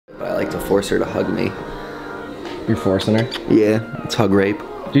But I like to force her to hug me. You're forcing her? Yeah, it's hug rape.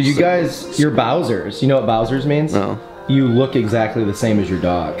 Dude, you guys, you're Bowsers. You know what Bowsers means? No. You look exactly the same as your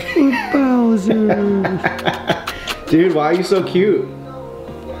dog. Bowser. Dude, why are you so cute?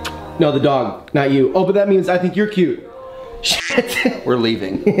 No, the dog, not you. Oh, but that means I think you're cute. Shit. We're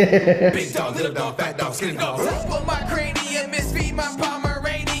leaving. Big dog, little dog, fat dog, skinny dog. My cranium, misfeed my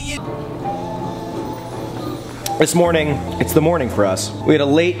Pomeranian. This morning, it's the morning for us. We had a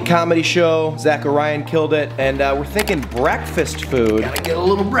late comedy show, Zach Orion killed it, and we're thinking breakfast food. Gotta get a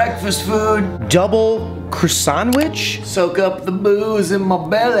little breakfast food. Double Croissan'wich? Soak up the booze in my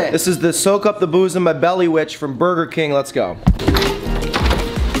belly. This is the soak up the booze in my belly witch from Burger King. Let's go.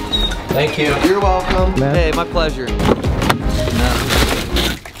 Thank you. You're welcome. Man. Hey, my pleasure.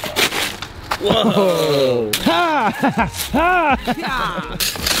 Whoa. Ha! Ha!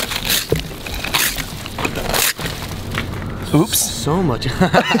 Oops. So much. This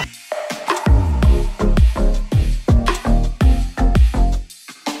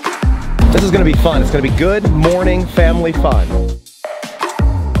is gonna be fun. It's gonna be good morning family fun.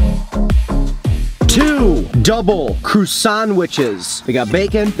 2 double Croissan'wiches. They got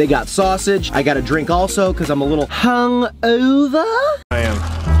bacon, they got sausage. I got a drink also because I'm a little hungover. I am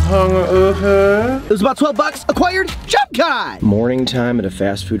hungover. It was about 12 bucks. Acquired JUMPCUT. Morning time at a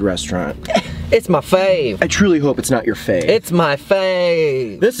fast food restaurant. It's my fave. I truly hope it's not your fave. It's my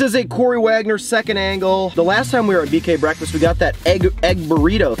fave. This is a Corey Wagner second angle. The last time we were at BK Breakfast, we got that egg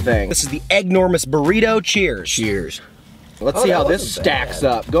burrito thing. This is the Eggnormous burrito. Cheers. Cheers. Let's see how this stacks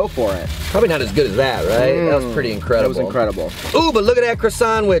up. Go for it. Probably not as good as that, right? That was pretty incredible. That was incredible. Ooh, but look at that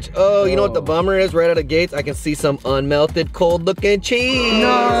Croissan'wich. Oh, you know what the bummer is? Right out of gates, I can see some unmelted, cold-looking cheese.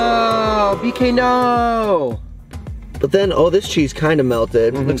 No, BK, no. But then, oh, this cheese kind of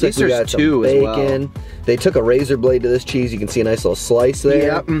melted. Looks like we got some bacon. They took a razor blade to this cheese. You can see a nice little slice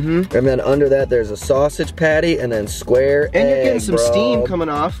there. Yep, And then under that, there's a sausage patty, and then square And you're getting egg, some steam coming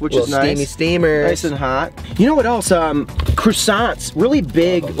off, which is nice. Steamy steamers. Nice and hot. You know what else? Croissants, really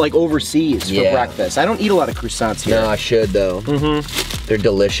big, like overseas for breakfast. I don't eat a lot of croissants here. No, I should though. They're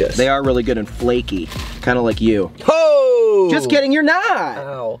delicious. They are really good and flaky, kind of like you. Oh! Just kidding, you're not.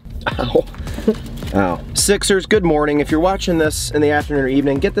 Ow. Ow. Oh. Sixers, good morning. If you're watching this in the afternoon or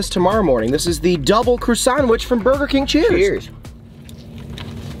evening, get this tomorrow morning. This is the double Croissan'wich from Burger King. Cheers. Cheers.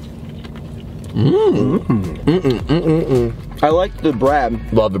 I like the bread.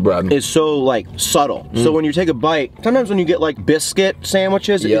 Love the bread. It's so like subtle. So when you take a bite, sometimes when you get like biscuit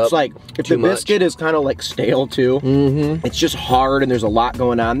sandwiches, it's like if the biscuit is kind of like stale too, it's just hard and there's a lot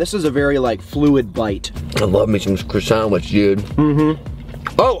going on. This is a very like fluid bite. I love me some Croissan'wich, dude.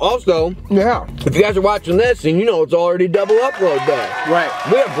 Oh, also, if you guys are watching this, and you know it's already double upload day. Right.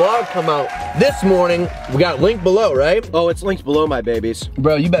 We have vlog come out this morning. We got a link below, right? Oh, it's linked below, my babies.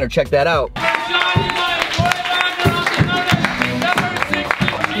 Bro, you better check that out.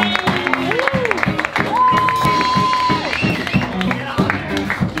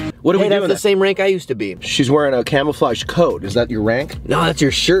 What are we doing? That's the same rank I used to be. She's wearing a camouflage coat. Is that your rank? No, that's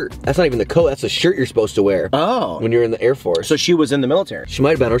your shirt. That's not even the coat. That's the shirt you're supposed to wear. Oh. When you're in the Air Force. So she was in the military. She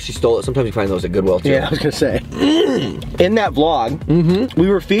might have been, or she stole it. Sometimes you find those at Goodwill too. Yeah, I was gonna say. In that vlog, we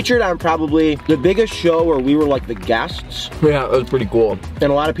were featured on probably the biggest show where we were like the guests. Yeah, that was pretty cool.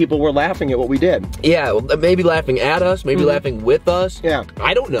 And a lot of people were laughing at what we did. Yeah, well, maybe laughing at us, maybe laughing with us. Yeah.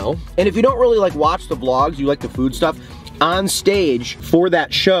 I don't know. And if you don't really like watch the vlogs, you like the food stuff, on stage for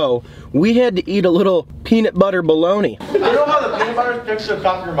that show, we had to eat a little peanut butter bologna. You know how the peanut butter sticks to the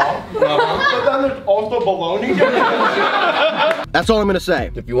top of your mouth? But then there's also bologna. That's all I'm gonna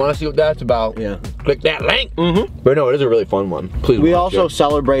say. If you want to see what that's about, click that link. But no, it is a really fun one. Please. We also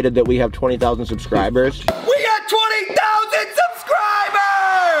celebrated that we have 20,000 subscribers. We got 20,000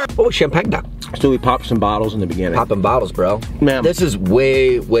 subscribers! Oh, champagne duck. So we popped some bottles in the beginning. Popping bottles, bro. Man. This is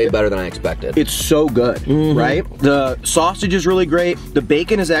way, way better than I expected. It's so good, right? The sausage is really great. The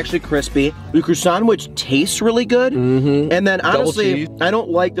bacon is actually crispy. The Croissan'wich tastes really good. And then honestly, I don't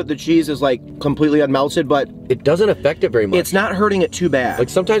like that the cheese is like completely unmelted, but it doesn't affect it very much. It's not hurting it too bad. Like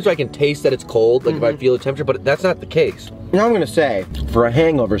sometimes I can taste that it's cold, like if I feel the temperature, but that's not the case. Now I'm gonna say, for a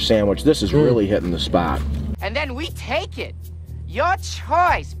hangover sandwich, this is really hitting the spot. And then we take it. Your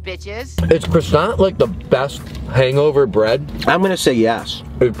choice, bitches. Is croissant like the best hangover bread? I'm gonna say yes.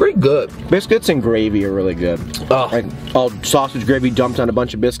 It's pretty good. Biscuits and gravy are really good. Oh. Like all sausage gravy dumped on a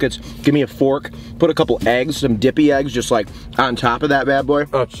bunch of biscuits. Give me a fork, put a couple eggs, some dippy eggs, just like on top of that bad boy.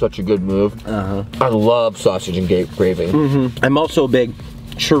 That's such a good move. I love sausage and gravy. I'm also a big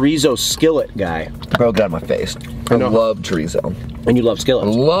chorizo skillet guy. Bro, get out of my face. I love chorizo. And you love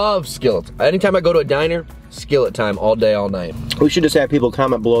skillets. Love skillets. Anytime I go to a diner, skillet time all day, all night. We should just have people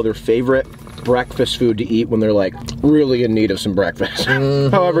comment below their favorite breakfast food to eat when they're like really in need of some breakfast.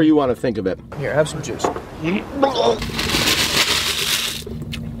 However you want to think of it. Here, have some juice.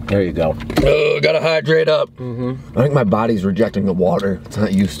 There you go. Oh, gotta hydrate up. I think my body's rejecting the water. It's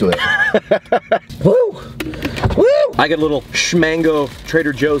not used to it. Woo! Woo! I get a little schmango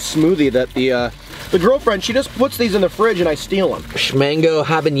Trader Joe's smoothie that the girlfriend, she just puts these in the fridge and I steal them. Schmango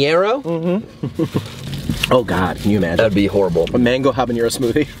habanero? Oh God, can you imagine? That'd be horrible. A mango habanero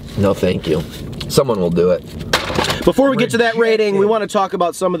smoothie? No, thank you. Someone will do it. Before we get to that rating, we want to talk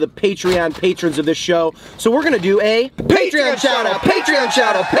about some of the Patreon patrons of this show. So we're going to do a Patreon shout out, Patreon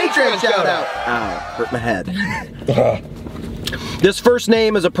shout out, Patreon shout out. Ow, hurt my head. This first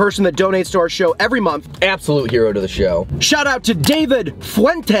name is a person that donates to our show every month. Absolute hero to the show. Shout out to David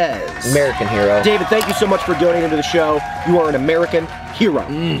Fuentes. American hero. David, thank you so much for donating to the show. You are an American hero.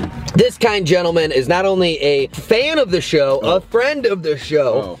 This kind gentleman is not only a fan of the show, a friend of the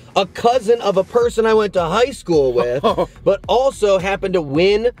show, a cousin of a person I went to high school with, but also happened to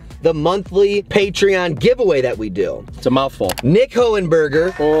win the monthly Patreon giveaway that we do. It's a mouthful. Nick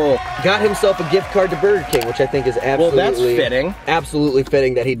Hohenberger got himself a gift card to Burger King, which I think is absolutely that's fitting. Absolutely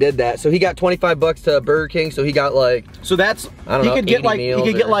fitting that he did that. So he got 25 bucks to Burger King, so he got like, so that's, I don't know, he could get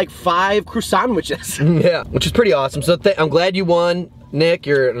like 5 Croissan'wiches. Yeah, which is pretty awesome. So I'm glad you won, Nick.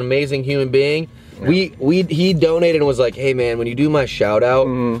 You're an amazing human being. Yeah. He donated and was like, hey man, when you do my shout out,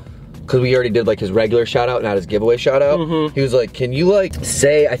 because we already did like his regular shout out, not his giveaway shout out. He was like, can you like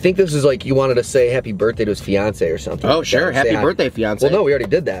say, I think this is like you wanted to say happy birthday to his fiance or something. Oh sure, happy birthday fiance. Well no, we already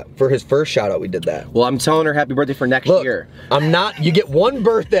did that. For his first shout out we did that. Well, I'm telling her happy birthday for next year. You get one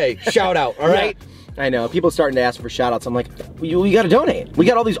birthday shout out, all right? I know, people are starting to ask for shout outs. I'm like, you gotta donate. We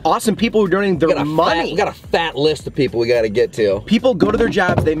got all these awesome people who are donating their money. We got a fat list of people we gotta get to. People go to their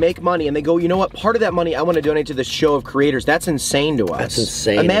jobs, they make money, and they go, you know what, part of that money I wanna donate to this show of creators. That's insane to us. That's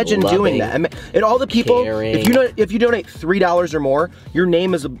insane. Imagine doing that. And all the people, if you donate $3 or more, your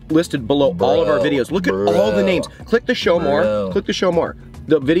name is listed below all of our videos. Look at all the names. Click the show more, click the show more.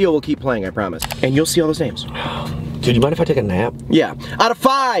 The video will keep playing, I promise. And you'll see all those names. Dude, you mind if I take a nap? Yeah. Out of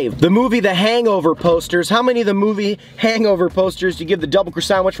 5, the movie The Hangover posters. How many of the movie Hangover posters do you give the double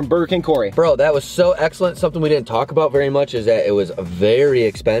croissant from Burger King, Corey? Bro, that was so excellent. Something we didn't talk about very much is that it was very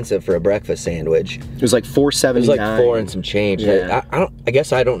expensive for a breakfast sandwich. It was like $4.79. It was like $4 and some change. Yeah. I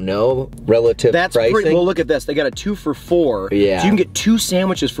guess I don't know relative pricing. Pretty, well, look at this. They got a 2 for $4. Yeah. So you can get 2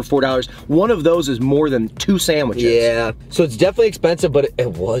 sandwiches for $4. One of those is more than 2 sandwiches. Yeah. So it's definitely expensive, but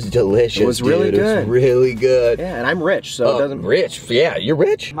it was delicious. It was really good. It was really good. Yeah, and I'm rich, so it doesn't. Rich? Yeah, you're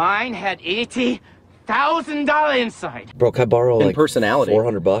rich. Mine had $80,000 inside. Bro, can I borrow like personality.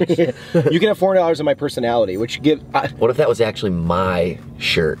 400 bucks? You can have $400 in my personality, which give. What if that was actually my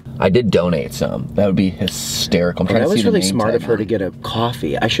shirt? I did donate some. That would be hysterical. I'm trying to see that was really the name smart tag of her to get a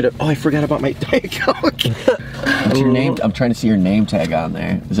coffee. I should have. Oh, I forgot about my Diet Coke. What's your name? I'm trying to see your name tag on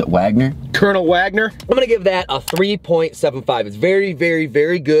there. Is it Wagner? Colonel Wagner? I'm gonna give that a 3.75. It's very, very,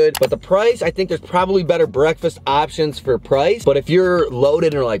 very good. But the price, I think there's probably better breakfast options for price. But if you're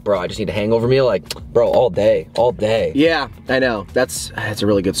loaded and are like, bro, I just need a hangover meal, like, bro, all day, all day. Yeah, I know. That's a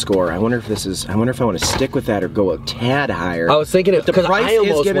really good score. I wonder if I want to stick with that or go a tad higher. I was thinking the price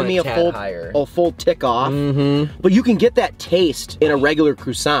is giving me a full tick off. But you can get that taste in a regular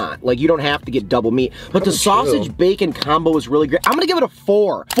croissant. Like you don't have to get double meat. But the sausage bacon combo is really great. I'm gonna give it a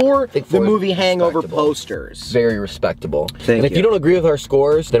 4 for the movie Hangover posters. Very respectable. Thank you. And if you don't agree with our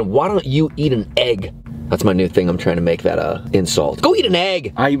scores, then why don't you eat an egg? That's my new thing. I'm trying to make that insult. Go eat an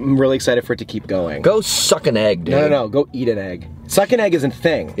egg. I'm really excited for it to keep going. Go suck an egg, dude. No. Go eat an egg. Suck an egg isn't a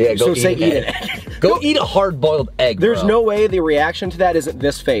thing. Yeah, so say eat an egg. Go eat a hard-boiled egg, There's no way the reaction to that isn't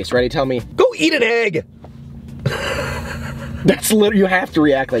this face. Ready? Tell me. Go eat an egg. That's literally, you have to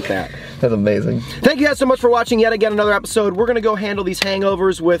react like that. That's amazing. Thank you guys so much for watching yet again another episode. We're gonna go handle these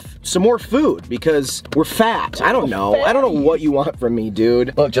hangovers with some more food because we're fat. I don't know. I don't know what you want from me,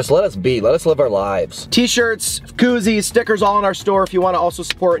 dude. Look, just let us be. Let us live our lives. T-shirts, koozies, stickers, all in our store. If you want to also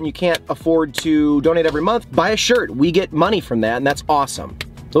support and you can't afford to donate every month, buy a shirt. We get money from that, and that's awesome.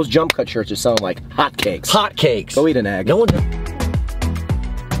 Those jump cut shirts are selling like hotcakes. Hotcakes. Go eat an egg. No one.